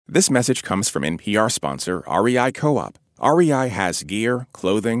This message comes from NPR sponsor REI Co-op. REI has gear,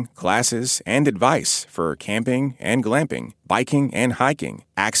 clothing, classes, and advice for camping and glamping, biking and hiking,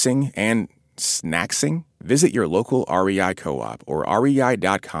 axing and snacksing. Visit your local REI Co-op or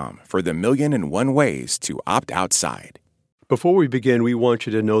rei.com for the 1,000,001 ways to opt outside. Before we begin, we want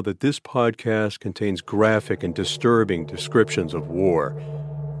you to know that this podcast contains graphic and disturbing descriptions of war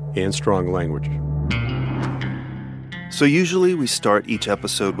and strong language. So usually we start each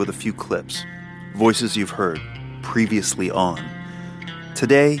episode with a few clips, voices you've heard previously on.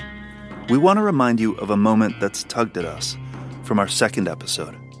 Today, we want to remind you of a moment that's tugged at us from our second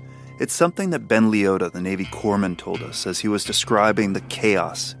episode. It's something that Ben Leota, the Navy corpsman, told us as he was describing the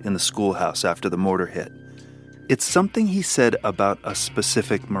chaos in the schoolhouse after the mortar hit. It's something he said about a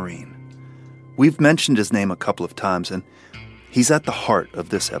specific Marine. We've mentioned his name a couple of times, and he's at the heart of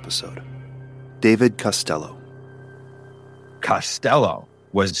this episode. David Costello. Costello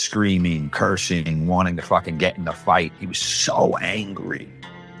was screaming, cursing, wanting to fucking get in the fight. He was so angry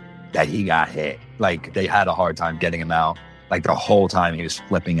that he got hit. Like, they had a hard time getting him out. Like, the whole time he was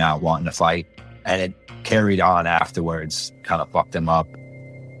flipping out, wanting to fight. And it carried on afterwards, kind of fucked him up.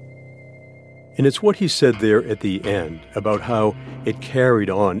 And it's what he said there at the end about how it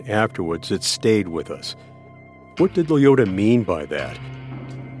carried on afterwards that stayed with us. What did Leota mean by that?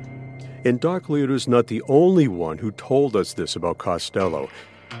 And Doc Leota's not the only one who told us this about Costello,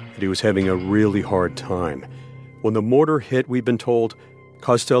 that he was having a really hard time. When the mortar hit, we've been told,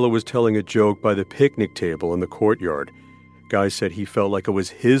 Costello was telling a joke by the picnic table in the courtyard. Guy said he felt like it was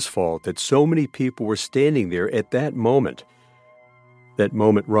his fault that so many people were standing there at that moment. That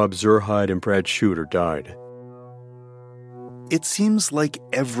moment Rob Zurheide and Brad Shooter died. It seems like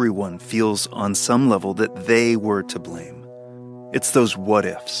everyone feels on some level that they were to blame. It's those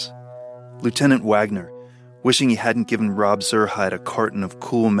what-ifs. Lieutenant Wagner, wishing he hadn't given Rob Zurheide a carton of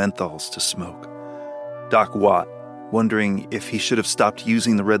cool menthols to smoke. Doc Watt, wondering if he should have stopped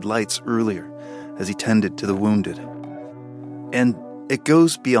using the red lights earlier as he tended to the wounded. And it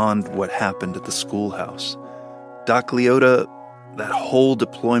goes beyond what happened at the schoolhouse. Doc Leota, that whole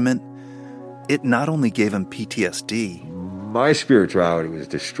deployment, it not only gave him PTSD. My spirituality was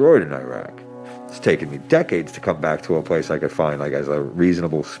destroyed in Iraq. It's taken me decades to come back to a place I could find, like, as a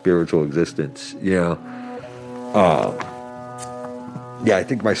reasonable spiritual existence, you know. Yeah, I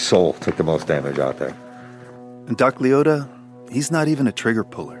think my soul took the most damage out there. And Doc Leota, he's not even a trigger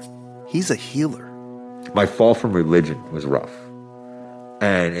puller. He's a healer. My fall from religion was rough.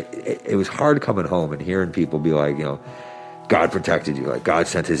 And it was hard coming home and hearing people be like, you know, God protected you. Like, God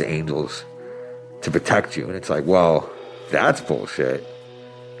sent his angels to protect you. And it's like, well, that's bullshit.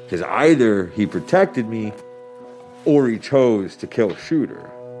 Because either he protected me or he chose to kill Shooter.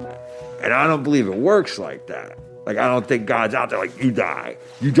 And I don't believe it works like that. Like, I don't think God's out there like, you die.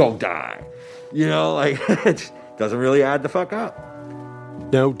 You don't die. You know, like, it doesn't really add the fuck up.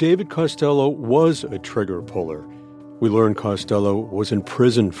 Now, David Costello was a trigger puller. We learned Costello was in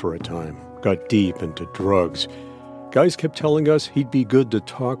prison for a time, got deep into drugs. Guys kept telling us he'd be good to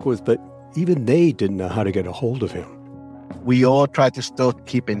talk with, but even they didn't know how to get a hold of him. We all tried to still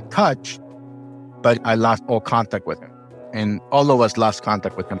keep in touch, but I lost all contact with him. And all of us lost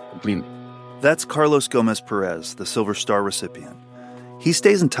contact with him completely. That's Carlos Gomez Perez, the Silver Star recipient. He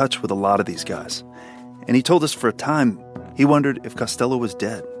stays in touch with a lot of these guys. And he told us for a time he wondered if Costello was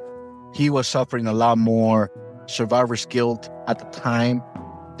dead. He was suffering a lot more survivor's guilt at the time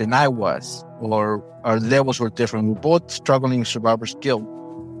than I was, or our levels were different. We were both struggling with survivor's guilt.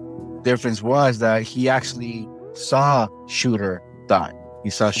 Difference was that he actually saw Shooter die. He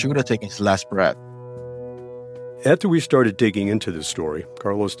saw Shooter taking his last breath. After we started digging into this story,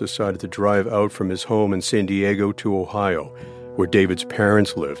 Carlos decided to drive out from his home in San Diego to Ohio, where David's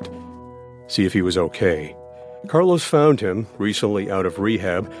parents lived, see if he was okay. Carlos found him, recently out of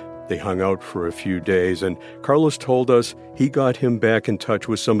rehab. They hung out for a few days, and Carlos told us he got him back in touch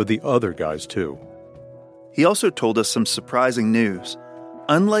with some of the other guys, too. He also told us some surprising news.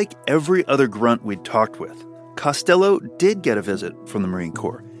 Unlike every other grunt we'd talked with, Costello did get a visit from the Marine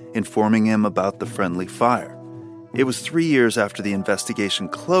Corps, informing him about the friendly fire. It was 3 years after the investigation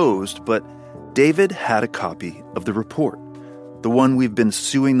closed, but David had a copy of the report, the one we've been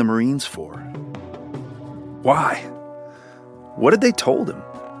suing the Marines for. Why? What had they told him?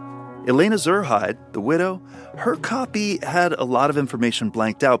 Elena Zurheide, the widow, her copy had a lot of information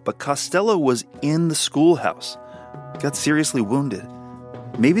blanked out, but Costello was in the schoolhouse, got seriously wounded.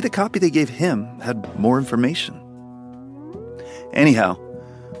 Maybe the copy they gave him had more information. Anyhow,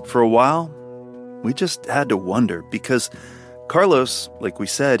 for a while, we just had to wonder because Carlos, like we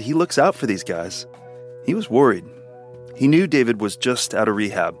said, he looks out for these guys. He was worried. He knew David was just out of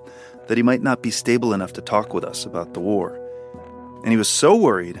rehab, that he might not be stable enough to talk with us about the war. And he was so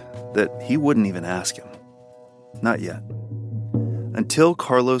worried that he wouldn't even ask him. Not yet. Until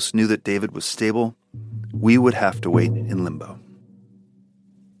Carlos knew that David was stable, we would have to wait in limbo.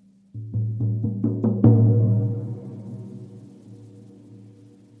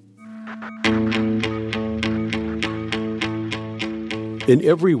 In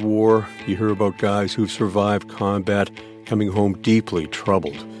every war, you hear about guys who've survived combat coming home deeply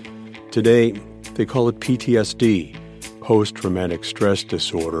troubled. Today, they call it PTSD, post-traumatic stress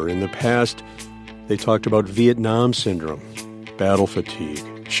disorder. In the past, they talked about Vietnam syndrome, battle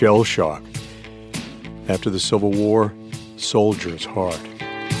fatigue, shell shock. After the Civil War, soldier's heart.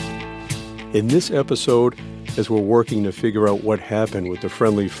 In this episode, as we're working to figure out what happened with the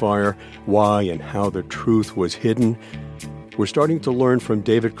friendly fire, why and how the truth was hidden, we're starting to learn from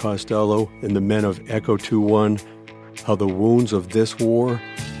David Costello and the men of Echo 21 how the wounds of this war,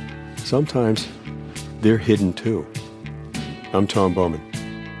 sometimes they're hidden too. I'm Tom Bowman.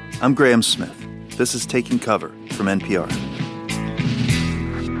 I'm Graham Smith. This is Taking Cover from NPR.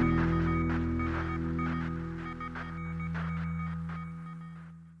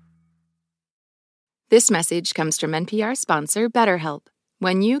 This message comes from NPR sponsor BetterHelp.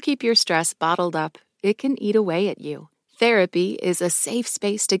 When you keep your stress bottled up, it can eat away at you. Therapy is a safe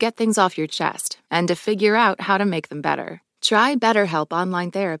space to get things off your chest and to figure out how to make them better. Try BetterHelp Online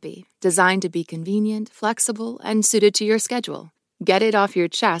Therapy, designed to be convenient, flexible, and suited to your schedule. Get it off your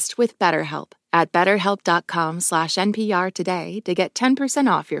chest with BetterHelp at BetterHelp.com/NPR today to get 10%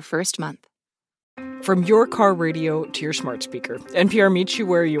 off your first month. From your car radio to your smart speaker, NPR meets you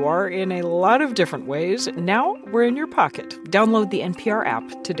where you are in a lot of different ways. Now we're in your pocket. Download the NPR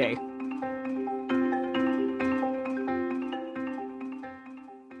app today.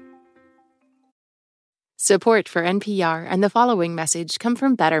 Support for NPR and the following message come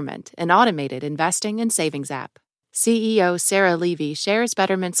from Betterment, an automated investing and savings app. CEO Sarah Levy shares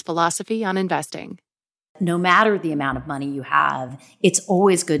Betterment's philosophy on investing. No matter the amount of money you have, it's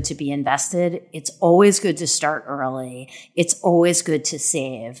always good to be invested. It's always good to start early. It's always good to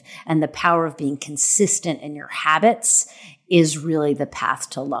save. And the power of being consistent in your habits is really the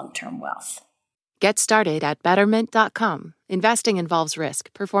path to long-term wealth. Get started at Betterment.com. Investing involves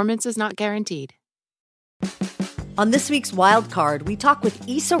risk. Performance is not guaranteed. On this week's Wild Card, we talk with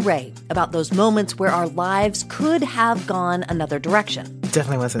Issa Rae about those moments where our lives could have gone another direction.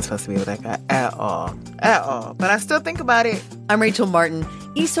 Definitely wasn't supposed to be with that guy at all. At all. But I still think about it. I'm Rachel Martin.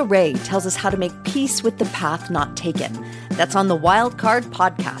 Issa Rae tells us how to make peace with the path not taken. That's on the Wild Card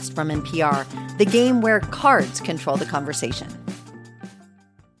podcast from NPR, the game where cards control the conversation.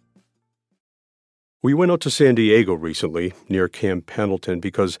 We went out to San Diego recently, near Camp Pendleton,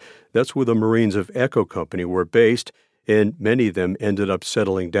 because that's where the Marines of Echo Company were based, and many of them ended up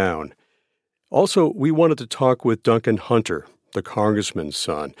settling down. Also, we wanted to talk with Duncan Hunter, the congressman's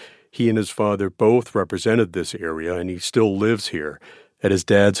son. He and his father both represented this area, and he still lives here at his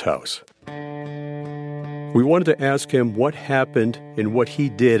dad's house. We wanted to ask him what happened and what he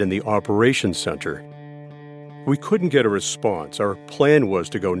did in the operations center. We couldn't get a response. Our plan was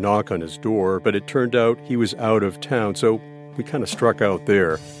to go knock on his door, but it turned out he was out of town, so we kind of struck out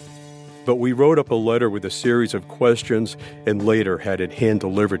there. But we wrote up a letter with a series of questions and later had it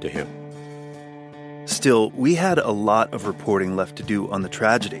hand-delivered to him. Still, we had a lot of reporting left to do on the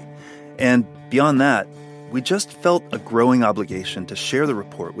tragedy. And beyond that, we just felt a growing obligation to share the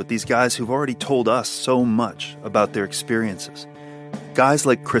report with these guys who've already told us so much about their experiences. Guys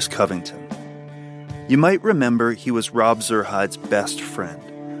like Chris Covington. You might remember he was Rob Zurheid's best friend.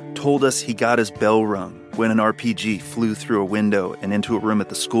 Told us he got his bell rung when an RPG flew through a window and into a room at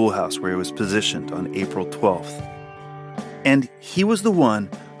the schoolhouse where he was positioned on April 12th. And he was the one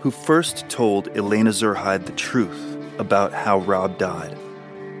who first told Elena Zurheid the truth about how Rob died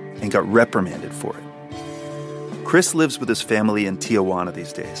and got reprimanded for it. Chris lives with his family in Tijuana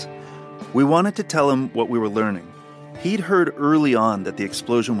these days. We wanted to tell him what we were learning. He'd heard early on that the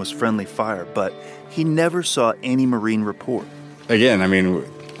explosion was friendly fire, but he never saw any Marine report. Again,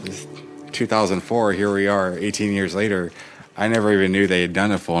 2004, here we are, 18 years later. I never even knew they had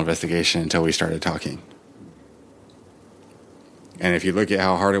done a full investigation until we started talking. And if you look at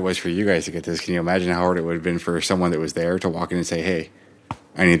how hard it was for you guys to get this, can you imagine how hard it would have been for someone that was there to walk in and say, hey,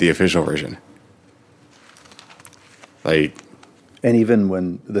 I need the official version? And even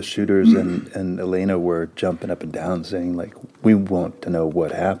when the shooters and Elena were jumping up and down saying, we want to know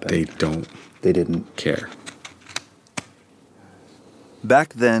what happened. They didn't care.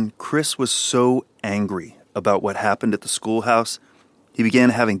 Back then, Chris was so angry about what happened at the schoolhouse, he began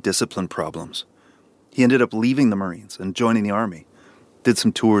having discipline problems. He ended up leaving the Marines and joining the Army. Did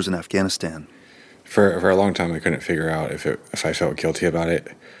some tours in Afghanistan. For a long time, I couldn't figure out if I felt guilty about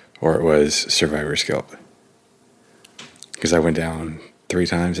it or it was survivor's guilt. Because I went down 3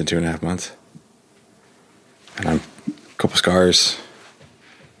 times in 2.5 months. And I'm a couple scars,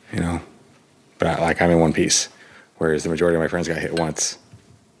 but I'm in one piece. Whereas the majority of my friends got hit once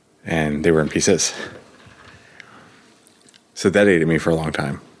and they were in pieces. So that ate at me for a long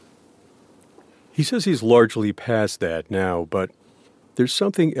time. He says he's largely past that now, but there's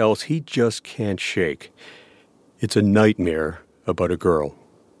something else he just can't shake. It's a nightmare about a girl.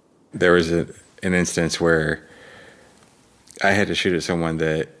 There was an instance where I had to shoot at someone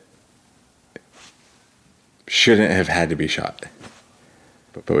that shouldn't have had to be shot,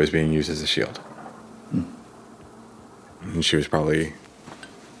 but was being used as a shield. And she was probably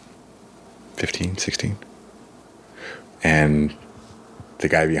 15, 16. And the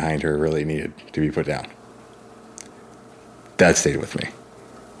guy behind her really needed to be put down. That stayed with me.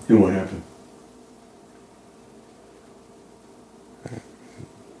 And what happened?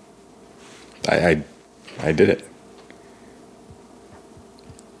 I did it.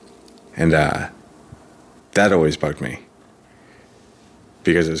 And that always bugged me.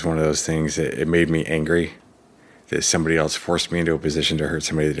 Because it was one of those things that it made me angry that somebody else forced me into a position to hurt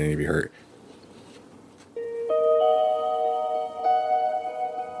somebody that didn't need to be hurt.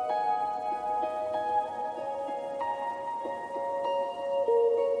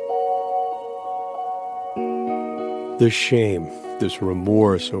 This shame, this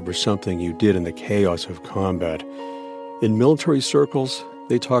remorse over something you did in the chaos of combat. In military circles,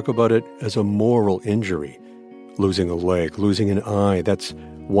 they talk about it as a moral injury. Losing a leg, losing an eye, that's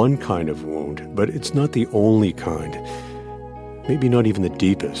one kind of wound, but it's not the only kind. Maybe not even the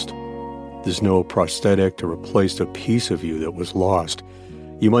deepest. There's no prosthetic to replace a piece of you that was lost.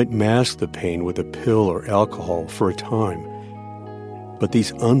 You might mask the pain with a pill or alcohol for a time. But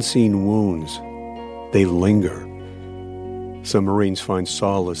these unseen wounds, they linger. Some Marines find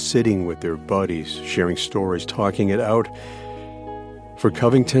solace sitting with their buddies, sharing stories, talking it out. For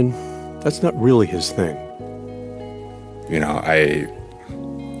Covington, that's not really his thing.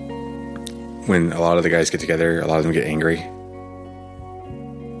 When a lot of the guys get together, a lot of them get angry.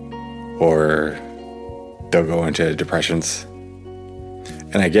 Or they'll go into depressions.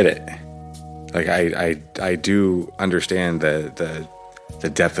 And I get it. Like, I do understand the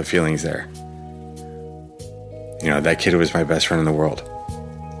depth of feelings there. That kid was my best friend in the world.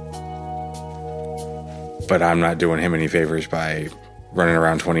 But I'm not doing him any favors by running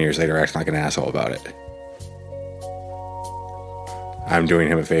around 20 years later acting like an asshole about it. I'm doing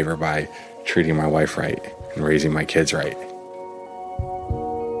him a favor by treating my wife right and raising my kids right.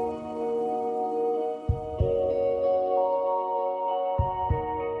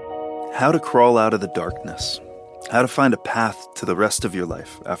 How to crawl out of the darkness. How to find a path to the rest of your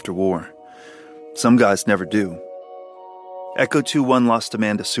life after war. Some guys never do. Echo 2-1 lost a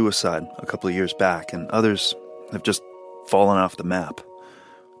man to suicide a couple of years back, and others have just fallen off the map.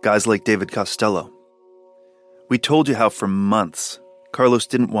 Guys like David Costello. We told you how for months Carlos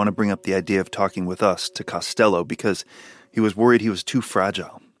didn't want to bring up the idea of talking with us to Costello because he was worried he was too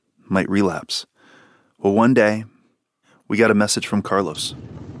fragile, might relapse. Well, one day, we got a message from Carlos.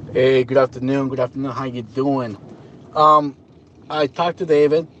 Hey, good afternoon. How you doing? I talked to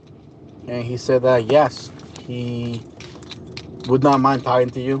David, and he said that, yes, he would not mind talking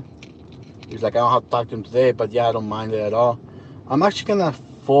to you. He's like, I don't have to talk to him today, but yeah, I don't mind it at all. I'm actually going to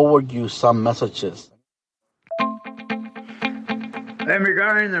forward you some messages. And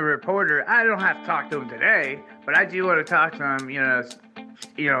regarding the reporter, I don't have to talk to him today, but I do want to talk to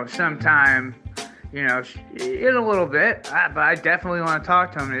him, sometime, in a little bit. But I definitely want to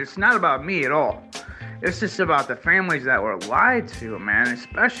talk to him. It's not about me at all. It's just about the families that were lied to, man.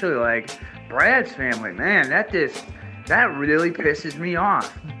 Especially like Brad's family, man. That really pisses me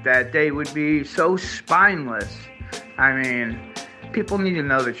off. That they would be so spineless. I mean, people need to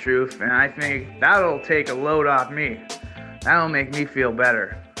know the truth, and I think that'll take a load off me. That'll make me feel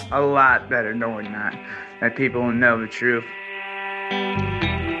better, a lot better, knowing that people know the truth.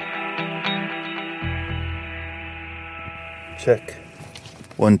 Check.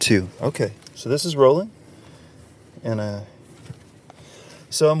 1, 2. Okay, so this is rolling. And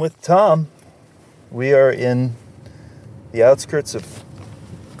so I'm with Tom. We are in the outskirts of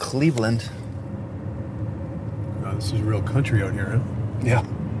Cleveland. Wow, this is real country out here, huh? Yeah.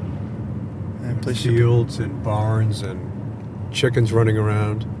 Fields and barns and chickens running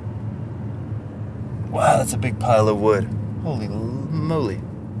around. Wow, that's a big pile of wood. Holy moly.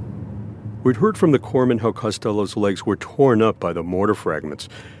 We'd heard from the corpsman how Costello's legs were torn up by the mortar fragments.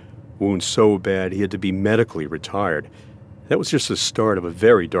 wound so bad he had to be medically retired. That was just the start of a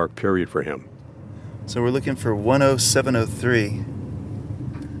very dark period for him. So we're looking for 10703.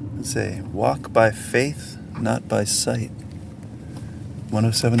 Let's say, walk by faith, not by sight.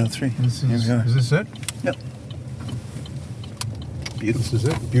 10703. Is this it? Yep. Beautiful. This is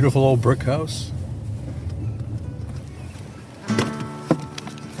it. Beautiful old brick house.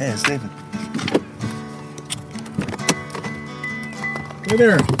 Hey, it's David. Hey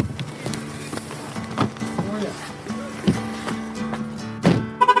there.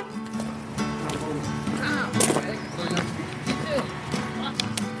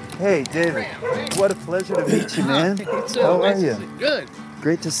 Hey, David. What a pleasure to meet you, man. How are you? Good.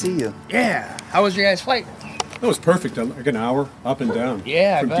 Great to see you. Yeah. How was your guys' flight? That was perfect. Like an hour up and down.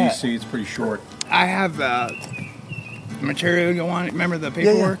 Yeah, From I bet. DC, it's pretty short. I have the material you want. Remember the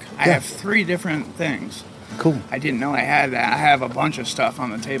paperwork? I have 3 different things. Cool. I didn't know I had that. I have a bunch of stuff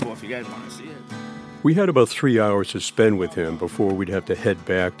on the table if you guys want to see it. We had about 3 hours to spend with him before we'd have to head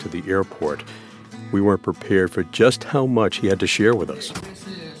back to the airport. We weren't prepared for just how much he had to share with us. This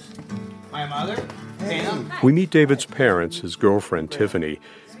is my mother, Dana. We meet David's parents, his girlfriend, Tiffany.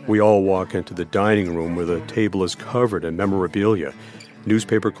 We all walk into the dining room where the table is covered in memorabilia.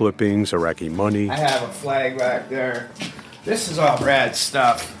 Newspaper clippings, Iraqi money. I have a flag back there. This is all Brad's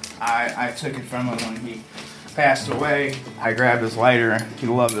stuff. I took it from him when he passed away. I grabbed his lighter. He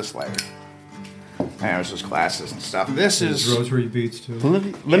loved this lighter. And it was his glasses and stuff. This is rosary beads too. Well,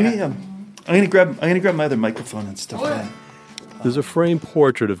 let me. I'm gonna grab my other microphone and stuff. There's a framed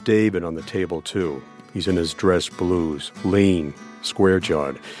portrait of David on the table too. He's in his dress blues, lean,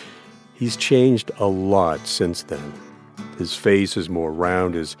 square-jawed. He's changed a lot since then. His face is more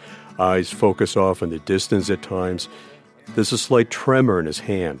round, his eyes focus off in the distance at times. There's a slight tremor in his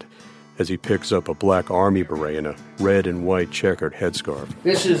hand as he picks up a black army beret and a red and white checkered headscarf.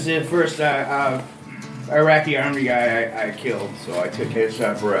 This is the first Iraqi army guy I killed, so I took his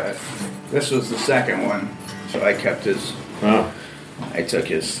beret. This was the second one, so I kept his. Wow. I took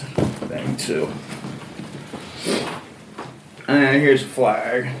his thing too. And then here's a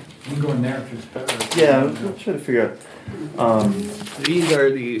flag. You can go in there if it's better. Yeah, I'm trying to figure out. These are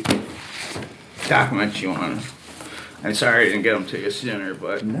the documents you want. I'm sorry I didn't get them to you sooner,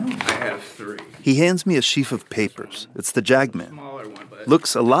 but I have 3. He hands me a sheaf of papers. It's the Jagman. Smaller one, but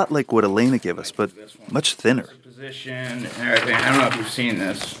Looks a lot like what Elena gave us, but much thinner. position and everything. I don't know if you've seen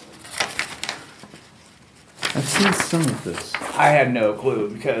this. I've seen some of this. I had no clue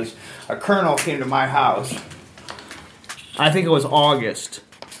because a colonel came to my house. I think it was August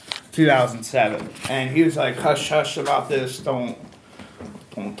 2007, and he was like, "Hush, hush about this. Don't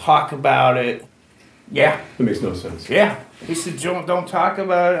talk about it." Yeah, That makes no sense. yeah. He said, "Don't talk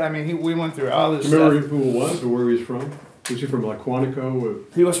about it." I mean, we went through all this Remember stuff. who it was or where he was from? Was he from like Quantico?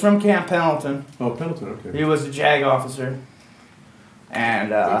 He was from Camp Pendleton. Oh, Pendleton, okay. He was a JAG officer, and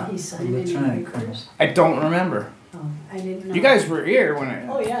Did he sign any papers? I don't remember. Oh, I didn't know. You guys were here when I.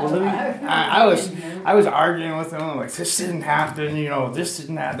 Oh, yeah. I was arguing with him like this didn't happen. You know, this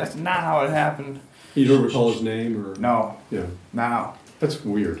didn't happen. That's not how it happened. You don't recall his name or? No. Yeah. No. That's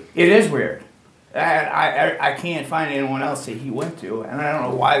weird. It is weird. And I can't find anyone else that he went to, and I don't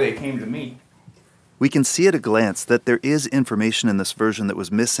know why they came to me. We can see at a glance that there is information in this version that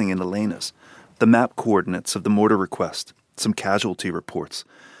was missing in Elena's. The map coordinates of the mortar request, some casualty reports.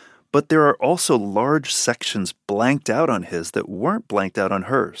 But there are also large sections blanked out on his that weren't blanked out on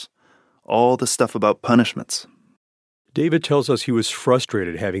hers. All the stuff about punishments. David tells us he was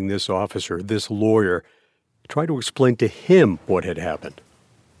frustrated having this officer, this lawyer, try to explain to him what had happened.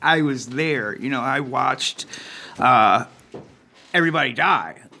 I was there. You know, I watched everybody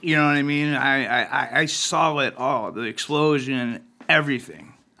die. You know what I mean? I saw it all, the explosion,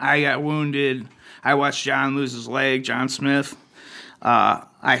 everything. I got wounded. I watched John lose his leg, John Smith.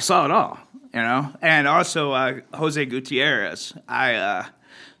 I saw it all, you know? And also Jose Gutierrez. I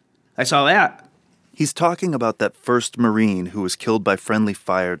saw that. He's talking about that first Marine who was killed by friendly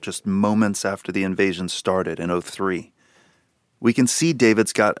fire just moments after the invasion started in 2003. We can see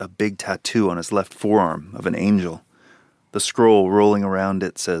David's got a big tattoo on his left forearm of an angel. The scroll rolling around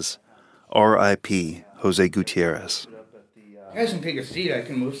it says, R.I.P. Jose Gutierrez. You guys can take a seat. I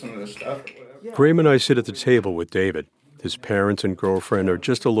can move some of this stuff. Graham and I sit at the table with David. His parents and girlfriend are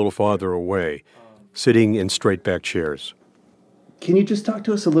just a little farther away, sitting in straight-back chairs. Can you just talk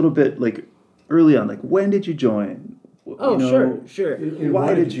to us a little bit, like, early on? Like, when did you join? Sure.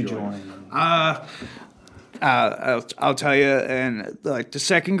 Why did you join? I'll tell you, in like the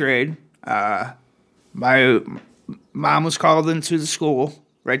second grade, my mom was called into the school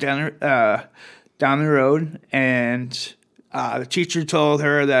right down the road, and The teacher told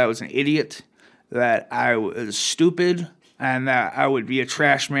her that I was an idiot, that I was stupid, and that I would be a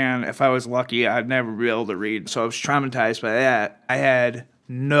trash man. If I was lucky, I'd never be able to read. So I was traumatized by that. I had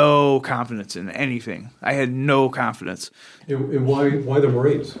no confidence in anything. I had no confidence. And why the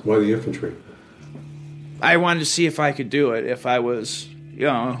Marines? Why the infantry? I wanted to see if I could do it, if I was,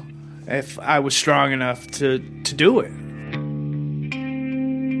 if I was strong enough to do it.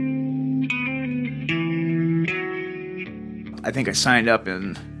 I think I signed up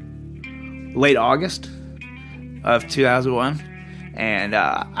in late August of 2001, and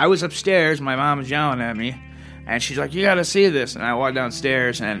I was upstairs. My mom was yelling at me, and she's like, "You got to see this." And I walked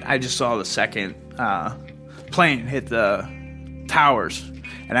downstairs, and I just saw the second plane hit the towers,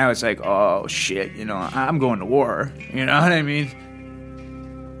 and I was like, "Oh shit, I'm going to war." You know what I mean?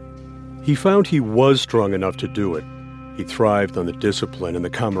 He found he was strong enough to do it. He thrived on the discipline and the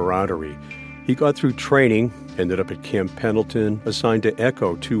camaraderie. He got through training, ended up at Camp Pendleton, assigned to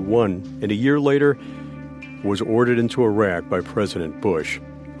Echo 2-1, and a year later was ordered into Iraq by President Bush,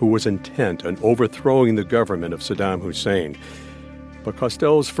 who was intent on overthrowing the government of Saddam Hussein. But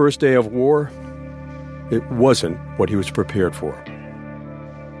Costello's first day of war, it wasn't what he was prepared for.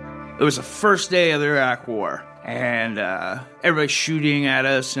 It was the first day of the Iraq War, and everybody's shooting at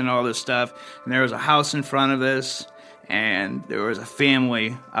us and all this stuff, and there was a house in front of us, and there was a family.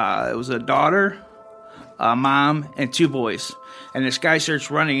 It was a daughter, a mom, and 2 boys. And this guy starts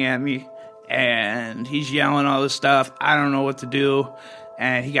running at me, and he's yelling all this stuff. I don't know what to do.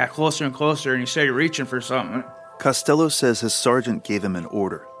 And he got closer and closer, and he started reaching for something. Costello says his sergeant gave him an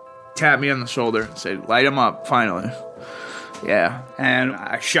order. Tapped me on the shoulder and said, "Light him up, finally." Yeah, and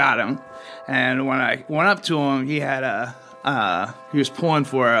I shot him. And when I went up to him, he had he was pulling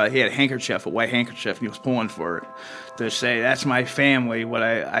for he had a handkerchief, a white handkerchief, and he was pulling for it to say, "That's my family," what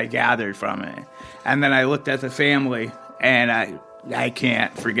I gathered from it. And then I looked at the family, and I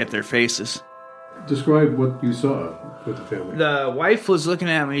can't forget their faces. Describe what you saw with the family. The wife was looking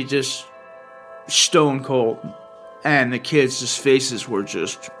at me just stone cold, and the kids' just faces were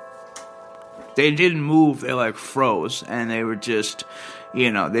just, they didn't move, they like froze, and they were just,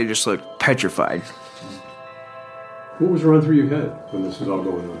 they just looked petrified. What was running through your head when this was all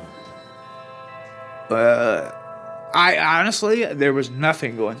going on? I honestly, there was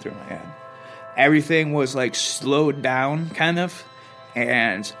nothing going through my head. Everything was like slowed down, kind of,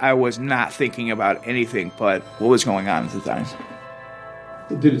 and I was not thinking about anything but what was going on at the time.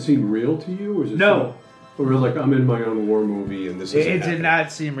 Did it seem real to you? Or was it No. Or like, I'm in my own war movie and this is It did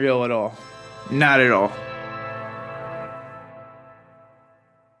not seem real at all. Not at all.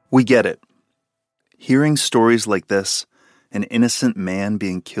 We get it. Hearing stories like this, an innocent man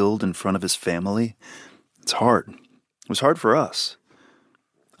being killed in front of his family, it's hard. It was hard for us.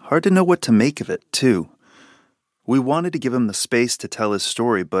 Hard to know what to make of it, too. We wanted to give him the space to tell his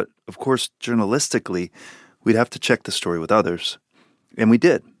story, but, of course, journalistically, we'd have to check the story with others. And we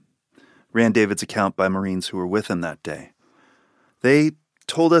did. Ran David's account by Marines who were with him that day. They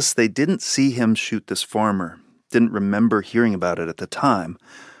told us they didn't see him shoot this farmer, didn't remember hearing about it at the time,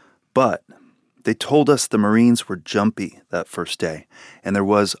 but they told us the Marines were jumpy that first day, and there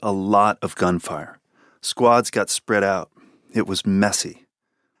was a lot of gunfire. Squads got spread out. It was messy.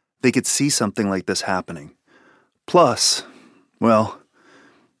 They could see something like this happening. Plus, well,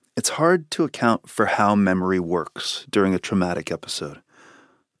 it's hard to account for how memory works during a traumatic episode,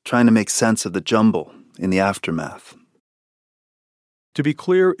 trying to make sense of the jumble in the aftermath. To be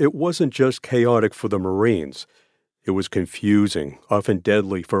clear, it wasn't just chaotic for the Marines. It was confusing, often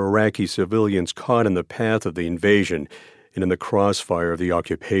deadly for Iraqi civilians caught in the path of the invasion and in the crossfire of the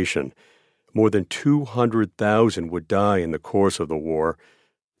occupation. More than 200,000 would die in the course of the war.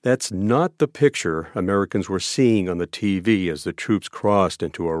 That's not the picture Americans were seeing on the TV as the troops crossed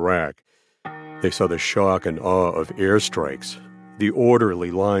into Iraq. They saw the shock and awe of airstrikes, the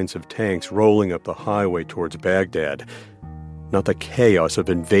orderly lines of tanks rolling up the highway towards Baghdad, not the chaos of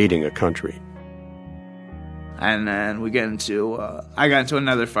invading a country. And then I got into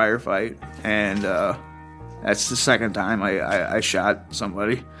another firefight, and that's the second time I shot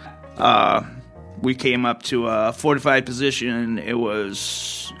somebody. We came up to a fortified position. It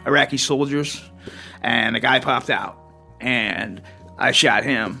was Iraqi soldiers, and a guy popped out, and I shot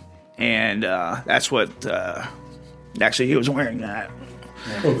him, and that's what, actually he was wearing that.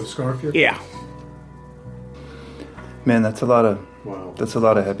 Oh, the scarf? Yeah. Man, that's a lot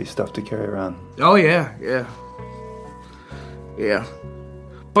of heavy stuff to carry around. Oh, yeah.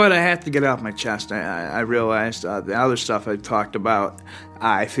 But I have to get it off my chest. I realized the other stuff I talked about,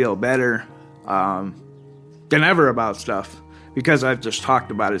 I feel better than ever about stuff because I've just talked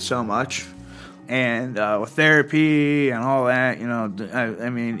about it so much. And with therapy and all that, I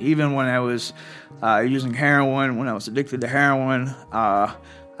mean, even when I was using heroin, when I was addicted to heroin, I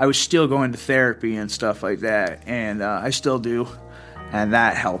was still going to therapy and stuff like that. And I still do. And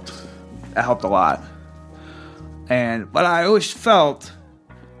that helped. That helped a lot. But I always felt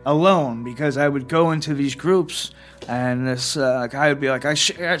alone because I would go into these groups and this guy would be like, I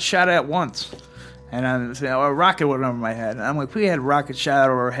got shot at once. And I'd say, a rocket went over my head. And I'm like, we had rocket shot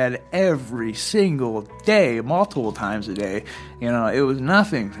over our head every single day, multiple times a day. It was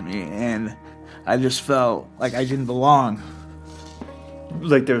nothing to me. And I just felt like I didn't belong.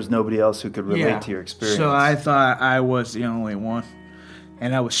 Like there was nobody else who could relate to your experience. So I thought I was the only one.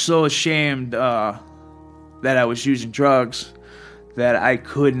 And I was so ashamed that I was using drugs that I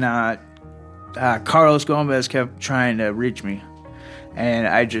could not. Carlos Gomez kept trying to reach me. And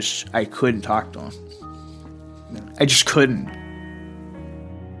I couldn't talk to him. I just couldn't.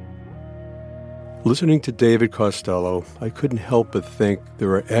 Listening to David Costello, I couldn't help but think there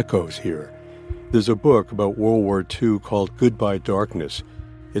are echoes here. There's a book about World War II called Goodbye Darkness.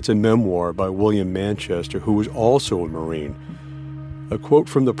 It's a memoir by William Manchester, who was also a Marine. A quote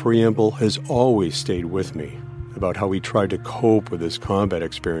from the preamble has always stayed with me about how he tried to cope with his combat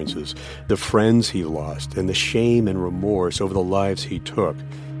experiences, the friends he lost, and the shame and remorse over the lives he took.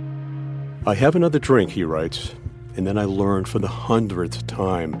 I have another drink, he writes, and then I learned for the 100th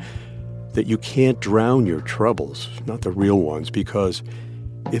time that you can't drown your troubles, not the real ones, because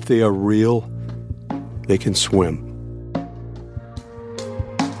if they are real, they can swim.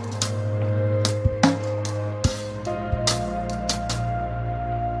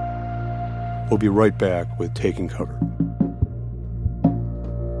 We'll be right back with Taking Cover.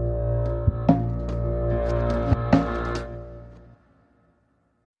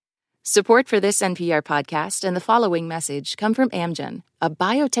 Support for this NPR podcast and the following message come from Amgen, a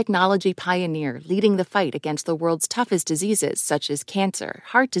biotechnology pioneer leading the fight against the world's toughest diseases such as cancer,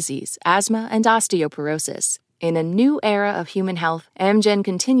 heart disease, asthma, and osteoporosis. In a new era of human health, Amgen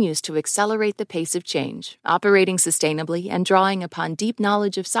continues to accelerate the pace of change, operating sustainably and drawing upon deep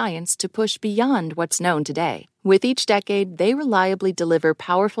knowledge of science to push beyond what's known today. With each decade, they reliably deliver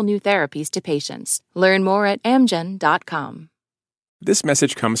powerful new therapies to patients. Learn more at amgen.com. This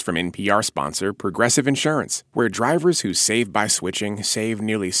message comes from NPR sponsor Progressive Insurance, where drivers who save by switching save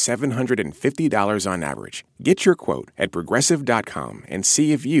nearly $750 on average. Get your quote at Progressive.com and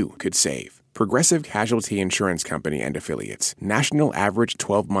see if you could save. Progressive Casualty Insurance Company and Affiliates. National average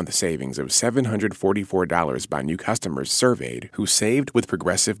 12-month savings of $744 by new customers surveyed who saved with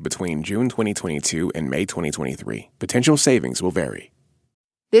Progressive between June 2022 and May 2023. Potential savings will vary.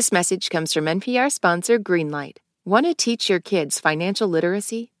 This message comes from NPR sponsor Greenlight. Want to teach your kids financial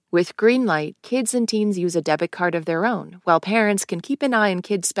literacy? With Greenlight, kids and teens use a debit card of their own, while parents can keep an eye on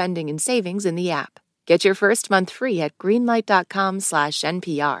kids' spending and savings in the app. Get your first month free at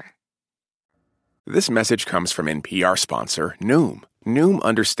greenlight.com/NPR. This message comes from NPR sponsor Noom. Noom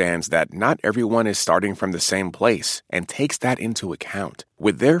understands that not everyone is starting from the same place and takes that into account.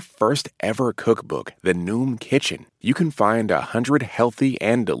 With their first ever cookbook, The Noom Kitchen, you can find 100 healthy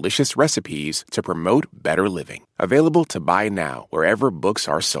and delicious recipes to promote better living. Available to buy now wherever books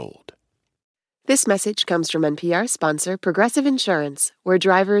are sold. This message comes from NPR sponsor Progressive Insurance, where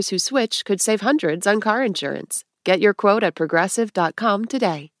drivers who switch could save hundreds on car insurance. Get your quote at Progressive.com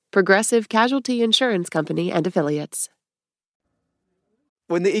today. Progressive Casualty Insurance Company and Affiliates.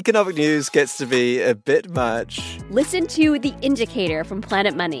 When the economic news gets to be a bit much, listen to The Indicator from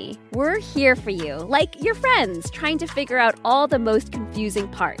Planet Money. We're here for you, like your friends, trying to figure out all the most confusing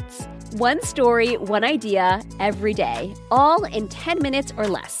parts. One story, one idea, every day, all in 10 minutes or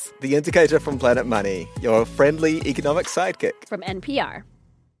less. The Indicator from Planet Money, your friendly economic sidekick. From NPR.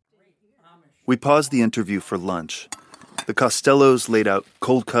 We paused the interview for lunch. The Costellos laid out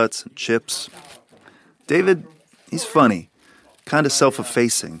cold cuts and chips. David, he's funny, kind of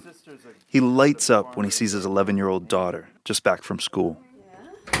self-effacing. He lights up when he sees his 11-year-old daughter, just back from school.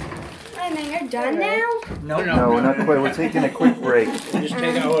 Hey, man, you're done now? No, we're not quite. We're taking a quick break. Just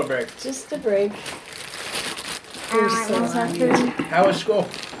taking a little break. Just a break. How was school?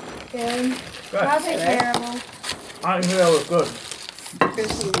 Good. Wasn't terrible. I knew that was good.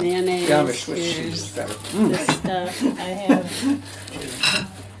 Here's some mayonnaise. Here's this stuff I have.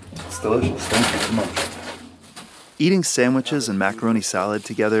 It's delicious. Thank you so much. Eating sandwiches and macaroni salad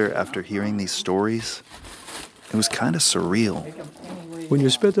together after hearing these stories, it was kind of surreal. When you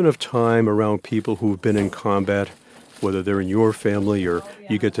spend enough time around people who've been in combat, whether they're in your family or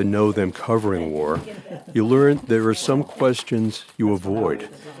you get to know them covering war, you learn there are some questions you avoid.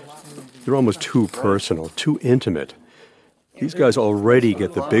 They're almost too personal, too intimate. These guys already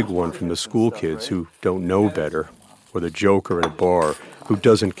get the big one from the school kids who don't know better, or the joker at a bar who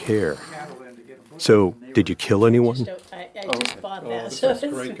doesn't care. So, did you kill anyone? I just bought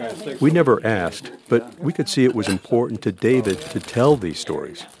that. We never asked, but we could see it was important to David to tell these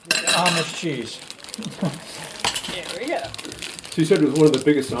stories. Amish cheese. There we go. So you said it was one of the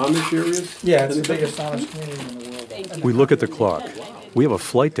biggest Amish areas? Yeah, it's the biggest Amish community in the world. Thank you. We look at the clock. We have a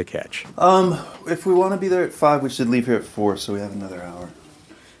flight to catch. If we want to be there at 5, we should leave here at 4, so we have another hour.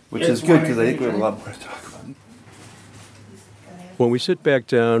 Which is good, because I think we have a lot more to talk about. When we sit back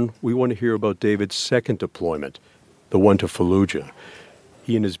down, we want to hear about David's second deployment, the one to Fallujah.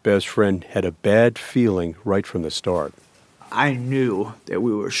 He and his best friend had a bad feeling right from the start. I knew that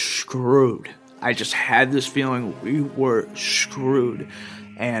we were screwed. I just had this feeling we were screwed.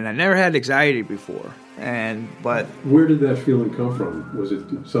 And I never had anxiety before. But where did that feeling come from? Was it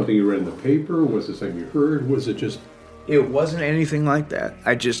something you read in the paper? Was it something you heard? Was it just... It wasn't anything like that.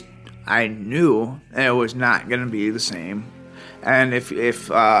 I knew that it was not going to be the same. And if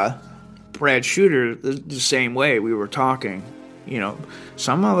Brad Shooter, the same way we were talking,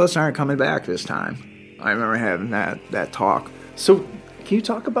 some of us aren't coming back this time. I remember having that talk. So, can you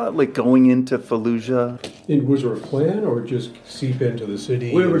talk about, going into Fallujah? And was there a plan, or just seep into the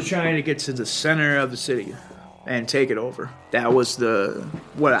city? We were trying to get to the center of the city and take it over. That was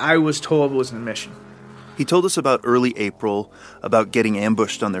what I was told was the mission. He told us about early April, about getting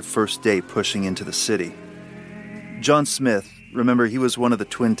ambushed on their first day pushing into the city. John Smith, remember, he was one of the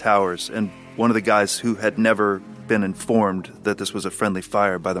Twin Towers and one of the guys who had never been informed that this was a friendly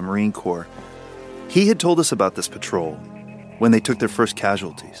fire by the Marine Corps. He had told us about this patrol when they took their first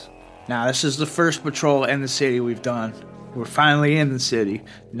casualties. Now, this is the first patrol in the city we've done. We're finally in the city.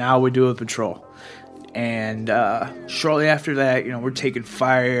 Now we do a patrol. And shortly after that, we're taking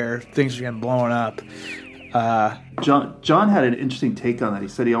fire. Things are getting blown up. John had an interesting take on that. He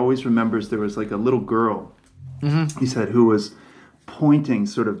said he always remembers there was a little girl, he said, who was pointing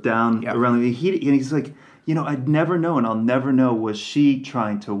sort of down around. And he's like, I'd never know, and I'll never know, was she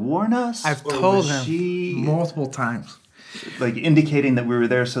trying to warn us? I've told him multiple times. Indicating that we were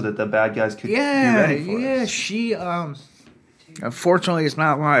there so that the bad guys could be ready for us. Yeah, she, unfortunately, is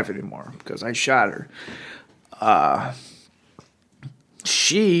not alive anymore because I shot her.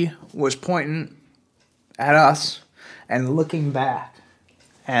 She was pointing at us and looking back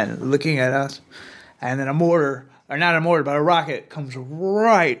and looking at us, and then a rocket comes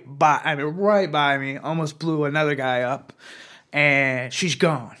right by me, almost blew another guy up, and she's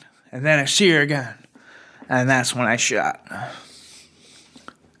gone. And then I see her again. And that's when I shot.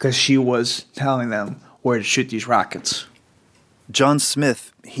 Because she was telling them where to shoot these rockets. John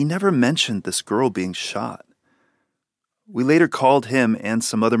Smith, he never mentioned this girl being shot. We later called him and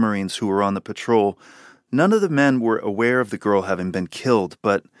some other Marines who were on the patrol. None of the men were aware of the girl having been killed,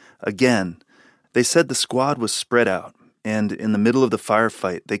 but again, they said the squad was spread out, and in the middle of the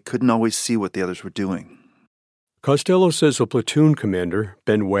firefight, they couldn't always see what the others were doing. Costello says a platoon commander,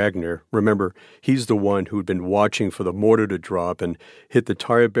 Ben Wagner, remember, he's the one who'd been watching for the mortar to drop and hit the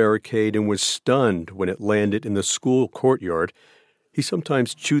tire barricade and was stunned when it landed in the school courtyard. He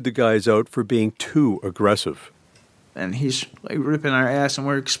sometimes chewed the guys out for being too aggressive. And he's ripping our ass, and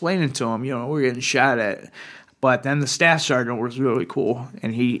we're explaining to him, we're getting shot at. But then the staff sergeant was really cool,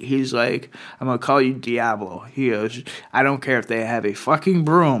 and he's like, I'm going to call you Diablo. He goes, I don't care if they have a fucking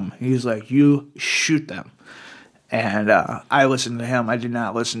broom. He's like, you shoot them. And I listened to him. I did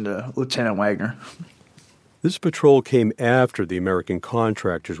not listen to Lieutenant Wagner. This patrol came after the American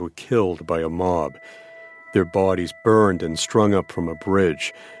contractors were killed by a mob. Their bodies burned and strung up from a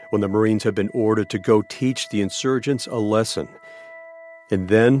bridge when the Marines had been ordered to go teach the insurgents a lesson. And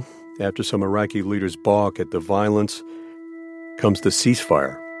then, after some Iraqi leaders balk at the violence, comes the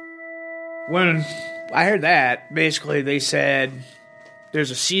ceasefire. When I heard that, basically they said, there's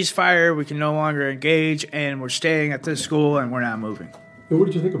a ceasefire, we can no longer engage, and we're staying at this school, and we're not moving. And what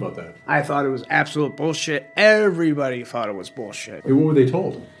did you think about that? I thought it was absolute bullshit. Everybody thought it was bullshit. And what were they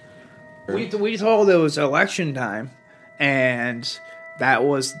told? We told it was election time, and that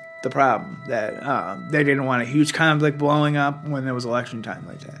was the problem, that they didn't want a huge conflict blowing up when there was election time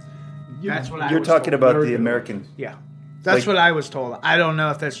like that. That's what I was You're talking told. about the American... Yeah. That's what I was told. I don't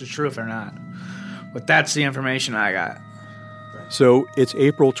know if that's the truth or not, but that's the information I got. So it's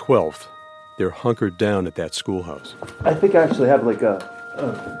April 12th. They're hunkered down at that schoolhouse. I think I actually have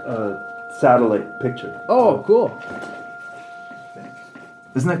a satellite picture. Oh, cool.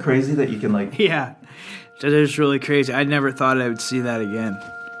 Isn't that crazy that you can Yeah, that is really crazy. I never thought I would see that again.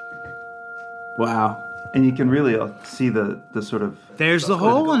 Wow. And you can really see the sort of... There's the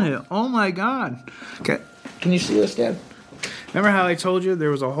hole in it. Oh, my God. Okay. Can you see this, Dad? Remember how I told you there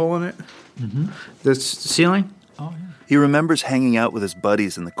was a hole in it? Mm-hmm. The ceiling? Oh, yeah. He remembers hanging out with his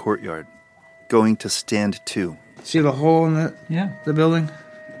buddies in the courtyard, going to stand 2. See the hole in the building?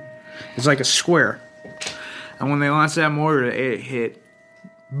 It's like a square. And when they launched that mortar, it hit,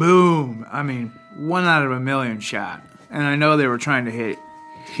 boom. I mean, 1 out of a million shot. And I know they were trying to hit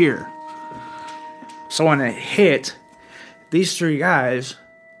here. So when it hit, these 3 guys,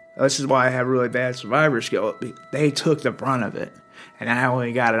 this is why I have really bad survivor skill, they took the brunt of it. And I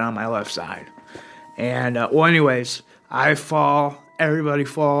only got it on my left side. And, anyways, I fall. Everybody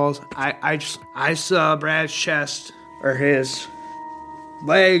falls. I saw Brad's chest, or his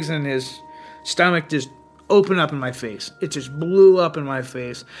legs and his stomach just open up in my face. It just blew up in my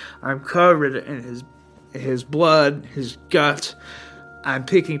face. I'm covered in his blood, his guts. I'm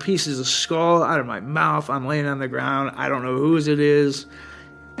picking pieces of skull out of my mouth. I'm laying on the ground. I don't know whose it is.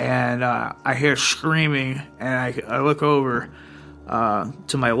 And I hear screaming, and I look over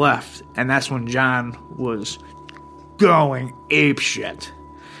to my left, and that's when John was going apeshit.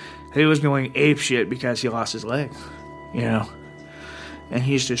 He was going apeshit because he lost his leg, you know. And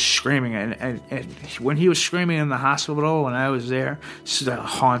he's just screaming. And when he was screaming in the hospital when I was there, it still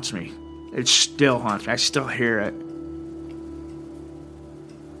haunts me. It still haunts me. I still hear it.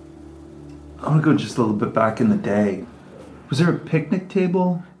 I want to go just a little bit back in the day. Was there a picnic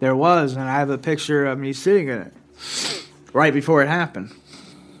table? There was, and I have a picture of me sitting in it right before it happened.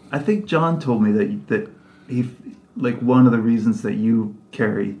 I think John told me that he, like, one of the reasons that you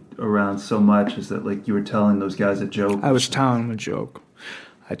carry around so much is that, like, you were telling those guys a joke. I was telling them a joke.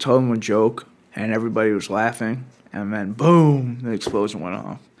 I told them a joke, and everybody was laughing, and then boom, the explosion went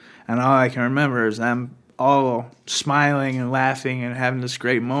off. And all I can remember is them all smiling and laughing and having this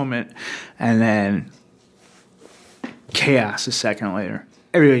great moment, and then chaos a second later.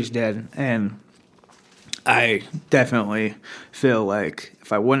 Everybody's dead, and I definitely feel like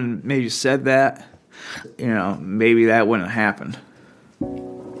if I wouldn't maybe said that, you know, maybe that wouldn't have happened.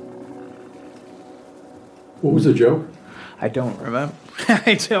 What was the joke? I don't remember.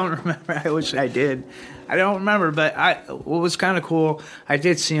 I don't remember. I wish I did. I don't remember, but what was kind of cool, I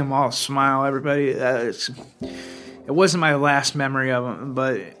did see them all smile, everybody. It wasn't my last memory of them,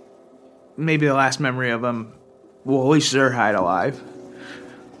 but maybe the last memory of them, well, at least they're alive.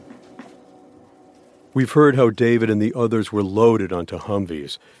 We've heard how David and the others were loaded onto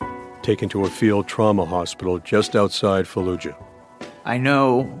Humvees, taken to a field trauma hospital just outside Fallujah. I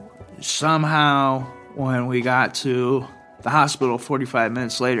know somehow when we got to the hospital 45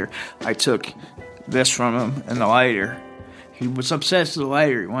 minutes later, I took this from him and the lighter. He was obsessed with the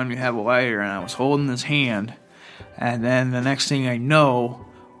lighter. He wanted me to have a lighter, and I was holding his hand. And then the next thing I know,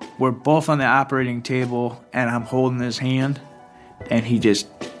 we're both on the operating table, and I'm holding his hand, and he just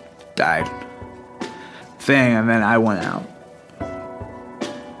died. And then I went out.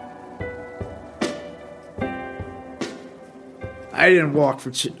 I didn't walk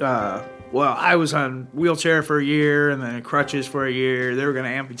for... I was on wheelchair for a year and then crutches for a year. They were going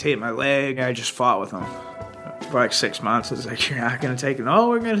to amputate my leg. I just fought with them for like 6 months. I was like, you're not going to take it? No,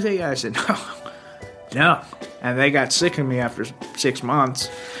 we're going to take it. I said, no. And they got sick of me after 6 months.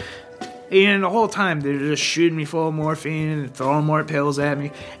 And the whole time, they were just shooting me full of morphine and throwing more pills at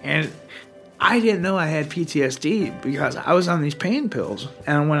me. And I didn't know I had PTSD because I was on these pain pills.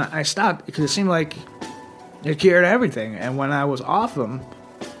 And when I stopped, because it seemed like it cured everything. And when I was off them,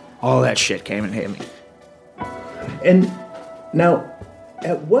 all that shit came and hit me. And now,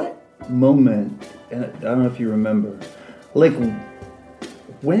 at what moment, and I don't know if you remember, like,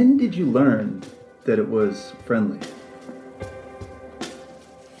 when did you learn that it was friendly?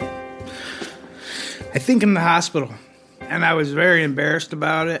 I think in the hospital. And I was very embarrassed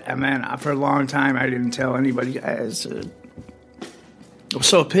about it. And then for a long time, I didn't tell anybody. I was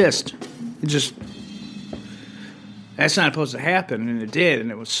so pissed. It just... That's not supposed to happen, and it did, and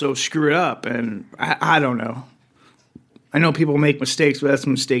it was so screwed up, and I don't know. I know people make mistakes, but that's a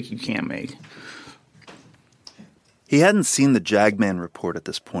mistake you can't make. He hadn't seen the Jagman report at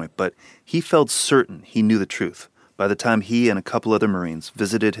this point, but he felt certain he knew the truth by the time he and a couple other Marines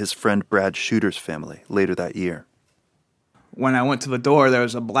visited his friend Brad Shooter's family later that year. When I went to the door, there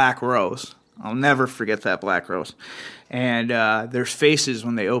was a black rose. I'll never forget that black rose. And their faces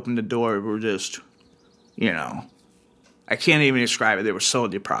when they opened the door were just, you know... I can't even describe it. They were so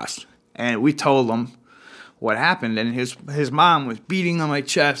depressed. And we told them what happened, and his mom was beating on my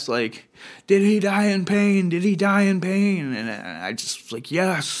chest like, did he die in pain? Did he die in pain? And I just was like,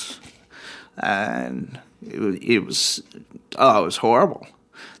 yes. And it was horrible.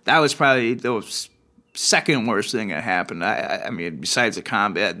 That was probably the second worst thing that happened. I mean, besides the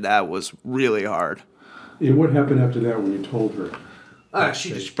combat, that was really hard. And what happened after that when you told her? She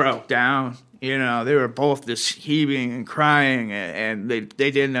just broke down. You know, they were both just heaving and crying, and they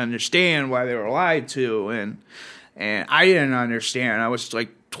didn't understand why they were lied to, and I didn't understand. I was like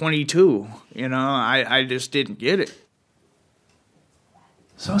 22. You know, I just didn't get it.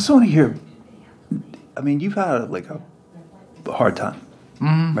 So I just want to hear. I mean, you've had like a hard time,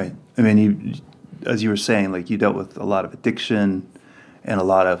 right? I mean, as you were saying, like you dealt with a lot of addiction and a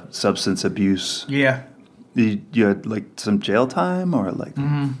lot of substance abuse. Yeah. You had like some jail time, or like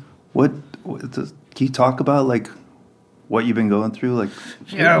what can you talk about like what you've been going through? Like,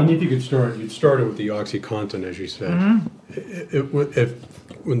 yeah. And if you could start, you'd started with the OxyContin, as you said.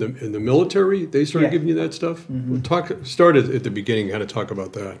 In the military, they started giving you that stuff. Start at the beginning, kind of talk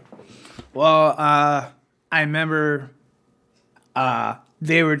about that. Well, I remember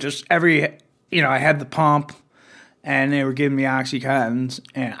they were just I had the pump, and they were giving me OxyContins,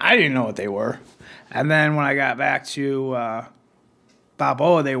 and I didn't know what they were. And then when I got back to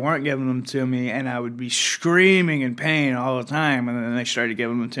Balboa, they weren't giving them to me, and I would be screaming in pain all the time, and then they started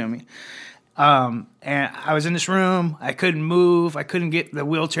giving them to me. And I was in this room. I couldn't move. I couldn't get the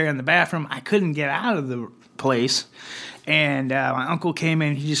wheelchair in the bathroom. I couldn't get out of the place. And my uncle came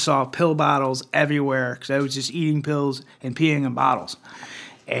in. He just saw pill bottles everywhere because I was just eating pills and peeing in bottles.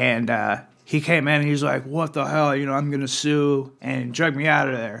 And he came in and he was like, what the hell? You know, I'm going to sue, and drug me out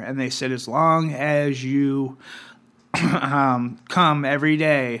of there. And they said, as long as you come every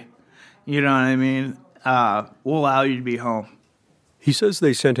day, you know what I mean, we'll allow you to be home. He says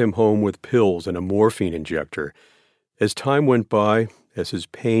they sent him home with pills and a morphine injector. As time went by, as his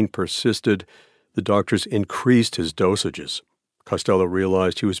pain persisted, the doctors increased his dosages. Costello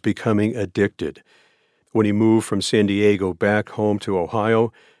realized he was becoming addicted. When he moved from San Diego back home to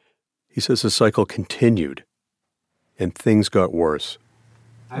Ohio, he says the cycle continued, and things got worse.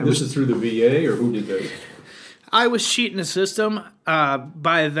 This is through the VA, or who did that? I was cheating the system.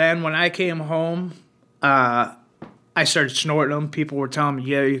 By then, when I came home, I started snorting them. People were telling me,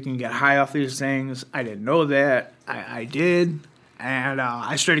 yeah, you can get high off these things. I didn't know that. I did. And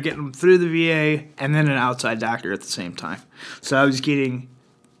I started getting them through the VA and then an outside doctor at the same time. So I was getting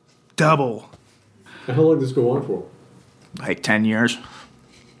double. And how long did this go on for? Like 10 years.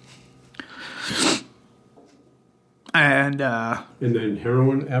 And then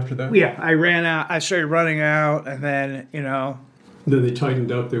heroin after that? Yeah, I ran out. I started running out, and then, you know. Then they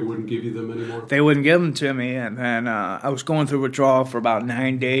tightened up. They wouldn't give you them anymore? They wouldn't give them to me, and then I was going through withdrawal for about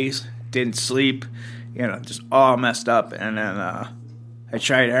 9 days. Didn't sleep, you know, just all messed up. And then I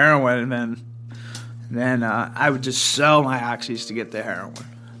tried heroin, and then I would just sell my oxys to get the heroin.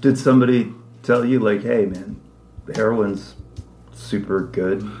 Did somebody tell you, like, hey, man, heroin's super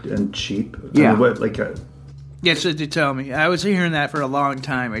good and cheap? Yeah. I mean, what, Yes, they did tell me. I was hearing that for a long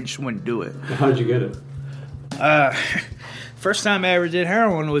time. I just wouldn't do it. How'd you get it? First time I ever did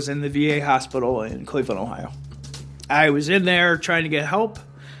heroin was in the VA hospital in Cleveland, Ohio. I was in there trying to get help,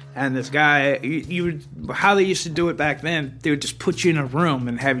 and this guy, how they used to do it back then, they would just put you in a room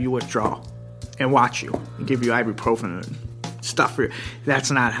and have you withdraw and watch you and give you ibuprofen and stuff for you.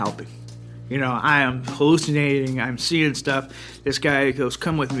 That's not helping. You know, I am hallucinating. I'm seeing stuff. This guy goes,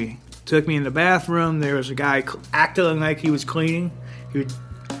 come with me. Took me in the bathroom. There was a guy acting like he was cleaning. He would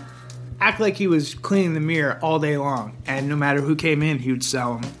act like he was cleaning the mirror all day long. And no matter who came in, he would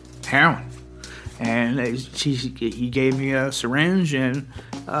sell them heroin. And he gave me a syringe and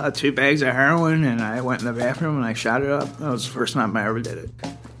 2 bags of heroin. And I went in the bathroom and I shot it up. That was the first time I ever did it.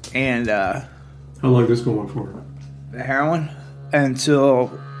 And how long did this go on for? The heroin?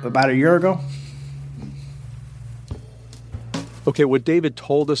 Until about a year ago. Okay, what David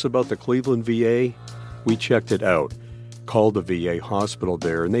told us about the Cleveland VA, we checked it out, called the VA hospital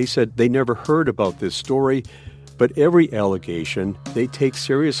there, and they said they never heard about this story, but every allegation they take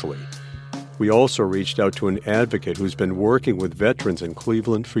seriously. We also reached out to an advocate who's been working with veterans in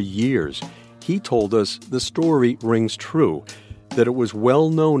Cleveland for years. He told us the story rings true, that it was well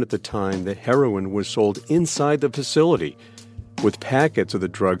known at the time that heroin was sold inside the facility, with packets of the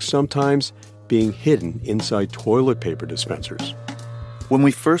drug sometimes being hidden inside toilet paper dispensers. When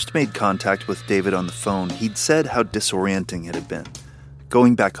we first made contact with David on the phone, he'd said how disorienting it had been,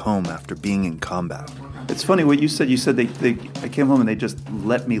 going back home after being in combat. It's funny what you said. You said I came home and they just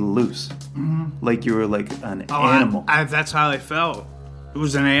let me loose. Mm-hmm. Like you were like an animal. That's how I felt. It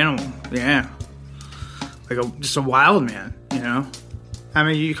was an animal, yeah. Like just a wild man, you know? I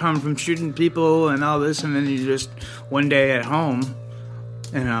mean, you come from shooting people and all this, and then you just, one day at home,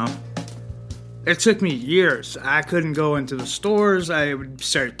 you know, It took me years. I couldn't go into the stores. I would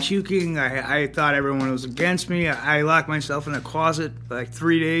start puking. I thought everyone was against me. I locked myself in a closet for like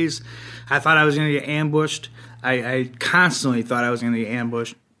 3 days. I thought I was going to get ambushed. I constantly thought I was going to get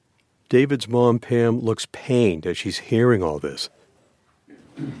ambushed. David's mom, Pam, looks pained as she's hearing all this.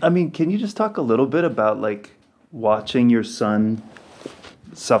 I mean, can you just talk a little bit about, like, watching your son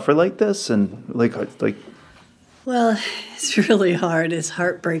suffer like this? And, like... Well, it's really hard. It's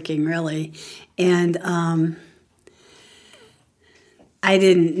heartbreaking, really. And I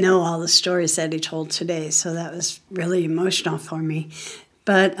didn't know all the stories that he told today, so that was really emotional for me.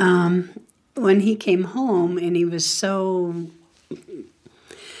 But when he came home and he was so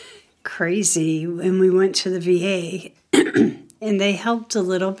crazy, and we went to the VA, and they helped a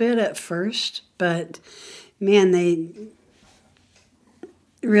little bit at first, but man, they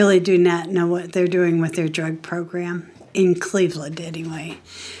really do not know what they're doing with their drug program, in Cleveland anyway.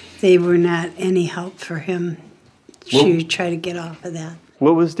 They were not any help for him to try to get off of that.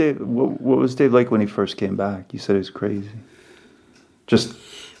 What was Dave like when he first came back? You said it was crazy. Just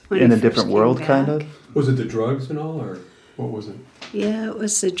when in a different world, back, kind of? Was it the drugs and all, or what was it? Yeah, it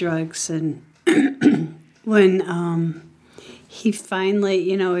was the drugs. And when he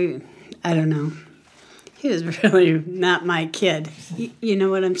finally, I don't know. He was really not my kid. You know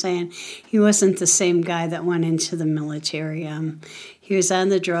what I'm saying? He wasn't the same guy that went into the military. He was on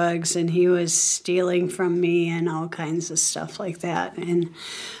the drugs, and he was stealing from me and all kinds of stuff like that. And,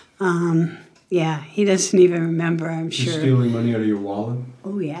 yeah, he doesn't even remember, I'm sure. Stealing money out of your wallet?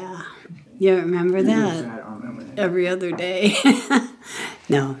 Oh, yeah. You remember that? I don't remember that. Every other day.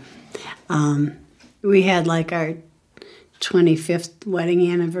 No. We had, like, our 25th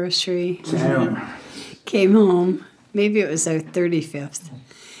wedding anniversary. Came home, maybe it was our 35th,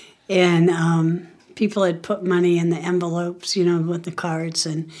 and people had put money in the envelopes, with the cards,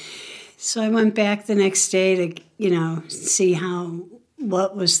 and so I went back the next day to, see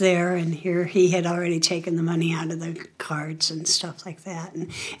what was there, and here he had already taken the money out of the cards and stuff like that, and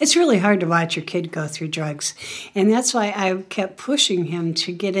it's really hard to watch your kid go through drugs, and that's why I kept pushing him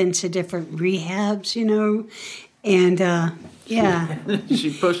to get into different rehabs, and, yeah.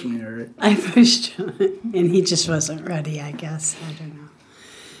 She pushed me, right? I pushed him, and he just wasn't ready, I guess. I don't know.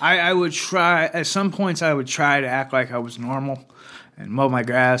 I would try, at some points I would try to act like I was normal and mow my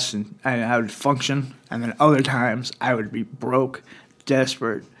grass, and I would function. And then other times I would be broke,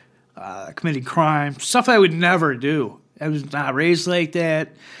 desperate, committing crime, stuff I would never do. I was not raised like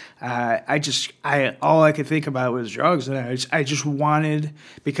that. All I could think about was drugs, and I just wanted,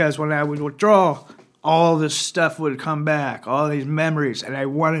 because when I would withdraw, all this stuff would come back, all these memories, and I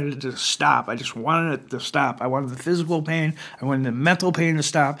wanted it to stop. I just wanted it to stop. I wanted the physical pain, I wanted the mental pain to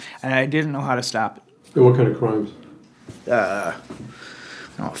stop, and I didn't know how to stop it. And what kind of crimes?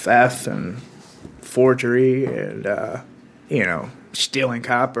 Theft and forgery and, stealing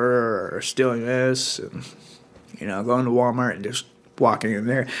copper or stealing this and, going to Walmart and just walking in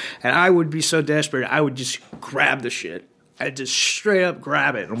there. And I would be so desperate, I would just grab the shit. I'd just straight up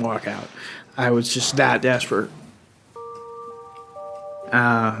grab it and walk out. I was just that desperate.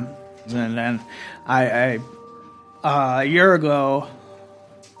 And then a year ago,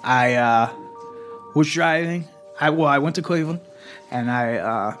 I was driving. I went to Cleveland, and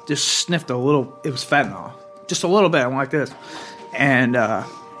I just sniffed a little. It was fentanyl, just a little bit. I went like this, and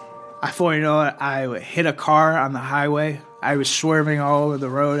before you know it, I hit a car on the highway. I was swerving all over the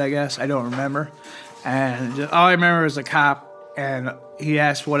road, I guess. I don't remember. And all I remember was a cop, and he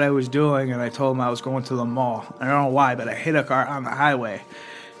asked what I was doing, and I told him I was going to the mall. I don't know why, but I hit a car on the highway.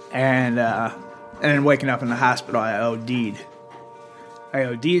 And then waking up in the hospital, I OD'd. I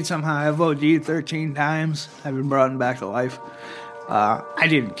OD'd somehow. I've OD'd 13 times. I've been brought back to life. I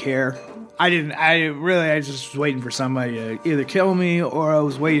didn't care. I just was waiting for somebody to either kill me, or I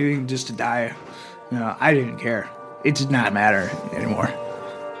was waiting just to die. I didn't care. It did not matter anymore.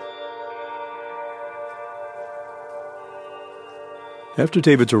 After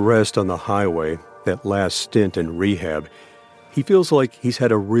David's arrest on the highway, that last stint in rehab, he feels like he's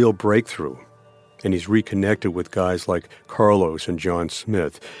had a real breakthrough, and he's reconnected with guys like Carlos and John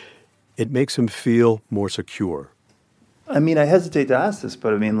Smith. It makes him feel more secure. I mean, I hesitate to ask this,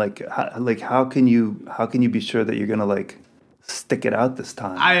 but I mean, how can you be sure that you're gonna stick it out this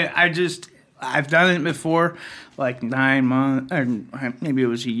time? I've done it before, 9 months, or maybe it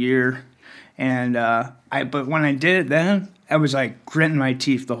was a year, and but when I did it then, I was gritting my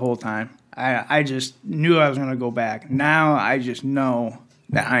teeth the whole time. I just knew I was going to go back. Now I just know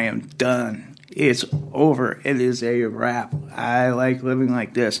that I am done. It's over. It is a wrap. I like living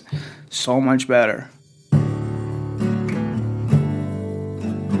like this so much better.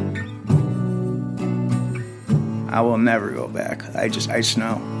 I will never go back. I just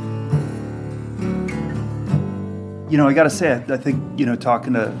know. You know, I got to say, I think, you know,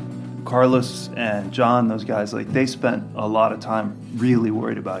 talking to Carlos and John, those guys, like, they spent a lot of time really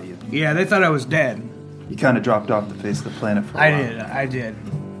worried about you. Yeah, they thought I was dead. You kind of dropped off the face of the planet for a while. I did.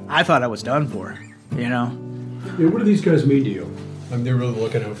 I thought I was done for, you know? Yeah, what do these guys mean to you? They're really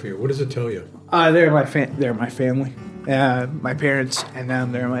looking out for you. What does it tell you? They're my family. My parents and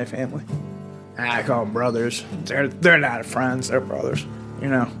them, they're my family. I call them brothers. They're not friends, they're brothers, you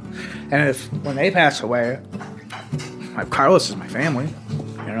know? And when they pass away, Carlos is my family,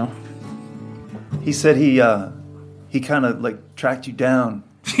 you know? He said he kind of, like, tracked you down.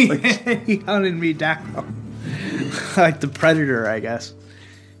 Like, he hunted me down. Like the predator, I guess.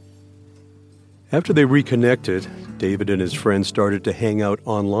 After they reconnected, David and his friends started to hang out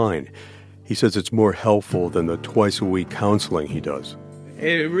online. He says it's more helpful than the twice-a-week counseling he does.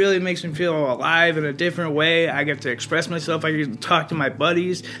 It really makes me feel alive in a different way. I get to express myself. I get to talk to my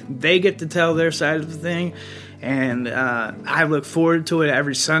buddies. They get to tell their side of the thing. And I look forward to it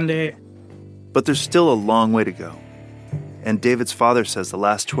every Sunday. But there's still a long way to go. And David's father says the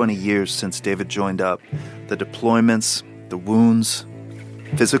last 20 years since David joined up, the deployments, the wounds,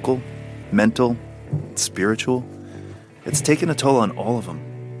 physical, mental, spiritual, it's taken a toll on all of them.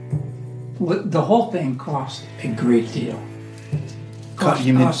 Well, the whole thing cost a great deal. Cost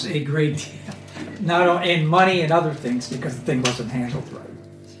a great deal. Not only in money and other things, because the thing wasn't handled right.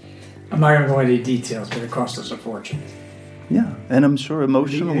 I'm not going to go into details, but it cost us a fortune. Yeah, and I'm sure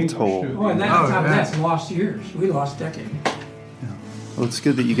emotional toll. Oh, and that's lost years. We lost decades. Yeah. Well, it's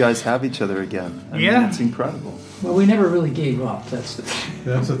good that you guys have each other again. I mean, it's incredible. Well, we never really gave up. That's the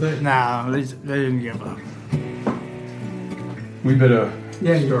thing. No, they didn't give up. We better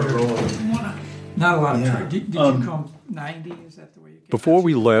start rolling. Not a lot of time. Did you come 90? Is that the way you came? Before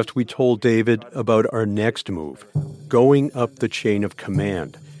we left, we told David about our next move, going up the chain of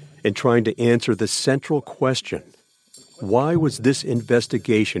command and trying to answer the central question. Why was this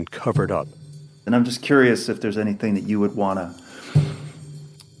investigation covered up? And I'm just curious if there's anything that you would want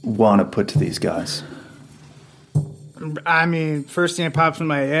to put to these guys. I mean, first thing that pops in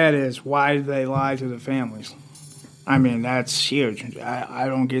my head is, why did they lie to the families? I mean, that's huge. I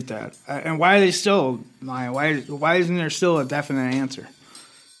don't get that. And why are they still lying? Why isn't there still a definite answer?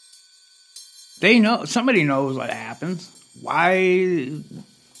 They know. Somebody knows what happens. Why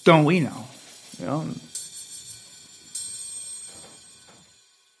don't we know? You know?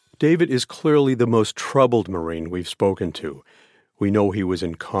 David is clearly the most troubled Marine we've spoken to. We know he was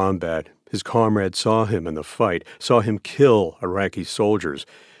in combat. His comrades saw him in the fight, saw him kill Iraqi soldiers.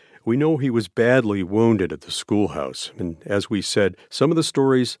 We know he was badly wounded at the schoolhouse. And as we said, some of the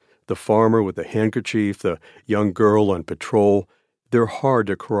stories, the farmer with the handkerchief, the young girl on patrol, they're hard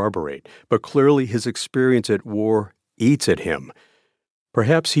to corroborate. But clearly his experience at war eats at him.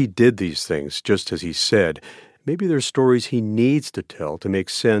 Perhaps he did these things just as he said. Maybe there's stories he needs to tell to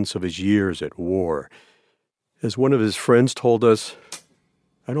make sense of his years at war. As one of his friends told us,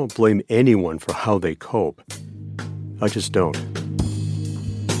 I don't blame anyone for how they cope. I just don't.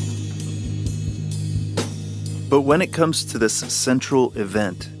 But when it comes to this central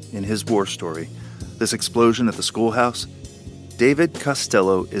event in his war story, this explosion at the schoolhouse, David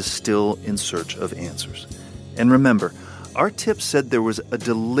Costello is still in search of answers. And remember, our tip said there was a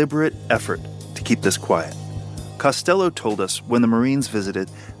deliberate effort to keep this quiet. Costello told us when the Marines visited,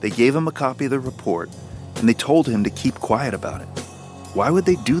 they gave him a copy of the report, and they told him to keep quiet about it. Why would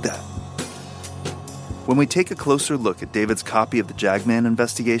they do that? When we take a closer look at David's copy of the Jagman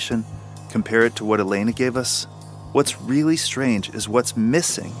investigation, compare it to what Elena gave us, what's really strange is what's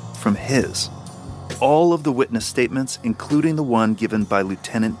missing from his. All of the witness statements, including the one given by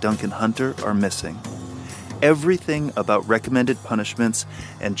Lieutenant Duncan Hunter, are missing. Everything about recommended punishments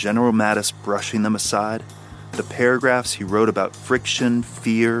and General Mattis brushing them aside, the paragraphs he wrote about friction,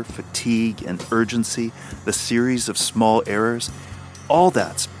 fear, fatigue, and urgency, the series of small errors, all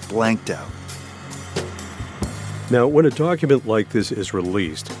that's blanked out. Now, when a document like this is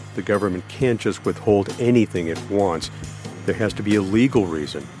released, the government can't just withhold anything it wants. There has to be a legal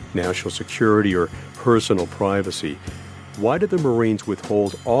reason, national security or personal privacy. Why did the Marines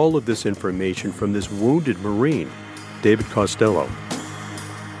withhold all of this information from this wounded Marine, David Costello?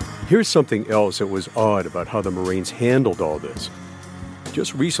 Here's something else that was odd about how the Marines handled all this.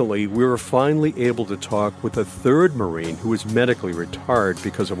 Just recently, we were finally able to talk with a third Marine who was medically retired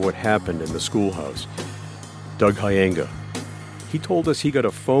because of what happened in the schoolhouse, Doug Hyenga. He told us he got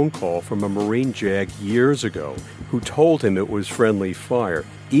a phone call from a Marine JAG years ago who told him it was friendly fire,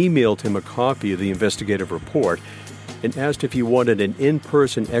 emailed him a copy of the investigative report, and asked if he wanted an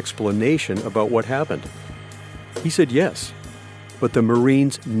in-person explanation about what happened. He said yes, but the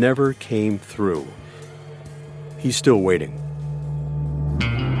Marines never came through. He's still waiting.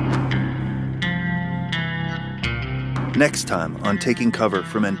 Next time on Taking Cover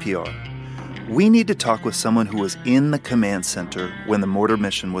from NPR, we need to talk with someone who was in the command center when the mortar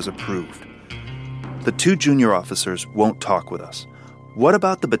mission was approved. The 2 junior officers won't talk with us. What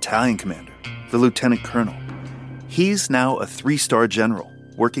about the battalion commander, the lieutenant colonel? He's now a 3-star general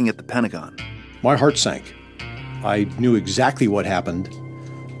working at the Pentagon. My heart sank. I knew exactly what happened,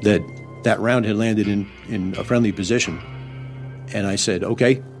 that round had landed in a friendly position. And I said,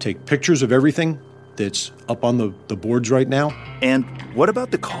 okay, take pictures of everything that's up on the boards right now. And what about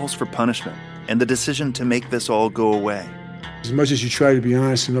the calls for punishment and the decision to make this all go away? As much as you try to be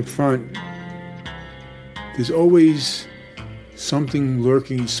honest and upfront, there's always something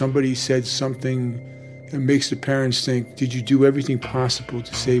lurking. Somebody said something that makes the parents think, did you do everything possible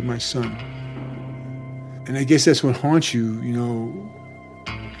to save my son? And I guess that's what haunts you,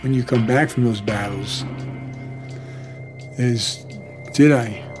 when you come back from those battles, is, did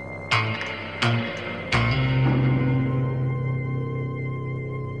I?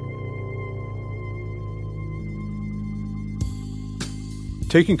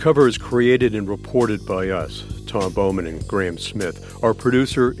 Taking Cover is created and reported by us, Tom Bowman and Graham Smith. Our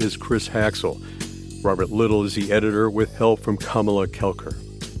producer is Chris Haxel. Robert Little is the editor with help from Kamala Kelker.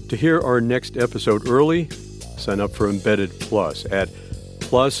 To hear our next episode early, sign up for Embedded Plus at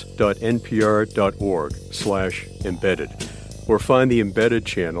plus.npr.org/embedded, or find the Embedded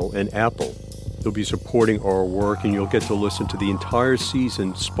channel in Apple. You'll be supporting our work, and you'll get to listen to the entire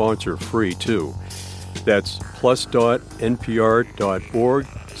season sponsor-free, too. That's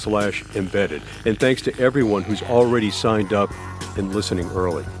plus.npr.org/embedded. And thanks to everyone who's already signed up and listening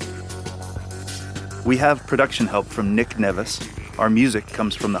early. We have production help from Nick Nevis. Our music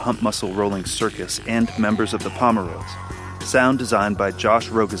comes from the Hump Muscle Rolling Circus and members of the Pomeroys. Sound designed by Josh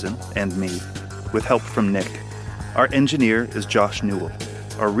Rogozin and me, with help from Nick. Our engineer is Josh Newell.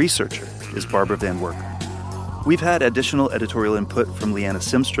 Our researcher is Barbara Van Worker. We've had additional editorial input from Leanna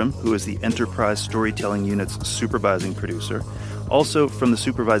Simstrom, who is the Enterprise Storytelling Unit's supervising producer, also from the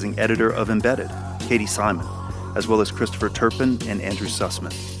supervising editor of Embedded, Katie Simon, as well as Christopher Turpin and Andrew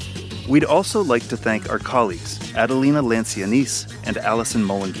Sussman. We'd also like to thank our colleagues, Adelina Lancianise and Allison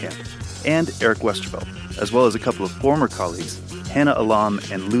Molenkamp, and Eric Westervelt, as well as a couple of former colleagues, Hannah Alam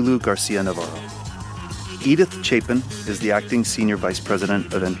and Lulu Garcia Navarro. Edith Chapin is the acting senior vice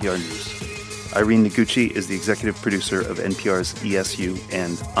president of NPR News. Irene Noguchi is the executive producer of NPR's ESU,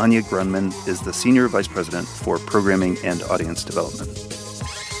 and Anya Grunman is the senior vice president for programming and audience development.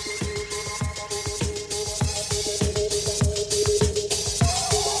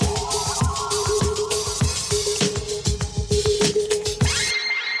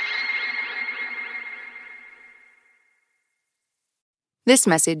 This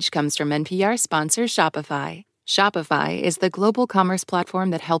message comes from NPR sponsor Shopify. Shopify is the global commerce platform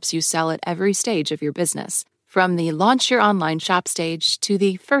that helps you sell at every stage of your business. From the launch your online shop stage to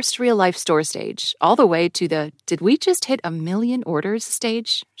the first real-life store stage, all the way to the did we just hit 1 million orders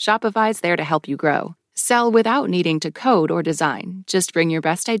stage, Shopify's there to help you grow. Sell without needing to code or design. Just bring your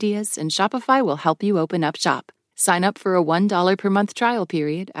best ideas and Shopify will help you open up shop. Sign up for a $1 per month trial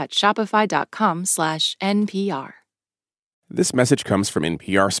period at shopify.com/NPR. This message comes from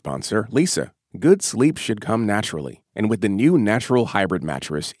NPR sponsor Leesa. Good sleep should come naturally, and with the new Natural Hybrid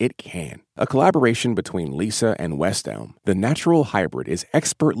mattress, it can. A collaboration between Leesa and West Elm, the Natural Hybrid is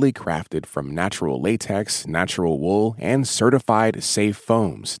expertly crafted from natural latex, natural wool, and certified safe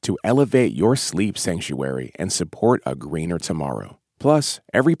foams to elevate your sleep sanctuary and support a greener tomorrow. Plus,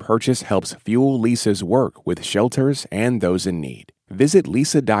 every purchase helps fuel Leesa's work with shelters and those in need. Visit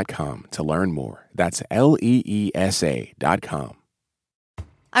Leesa.com to learn more. That's LEESA.com.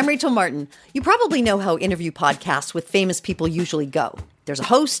 I'm Rachel Martin. You probably know how interview podcasts with famous people usually go. There's a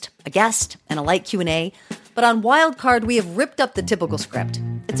host, a guest, and a light Q&A. But on Wildcard, we have ripped up the typical script.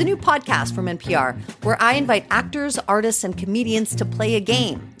 It's a new podcast from NPR where I invite actors, artists, and comedians to play a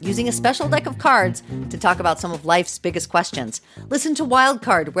game using a special deck of cards to talk about some of life's biggest questions. Listen to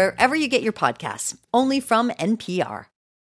Wildcard wherever you get your podcasts, only from NPR.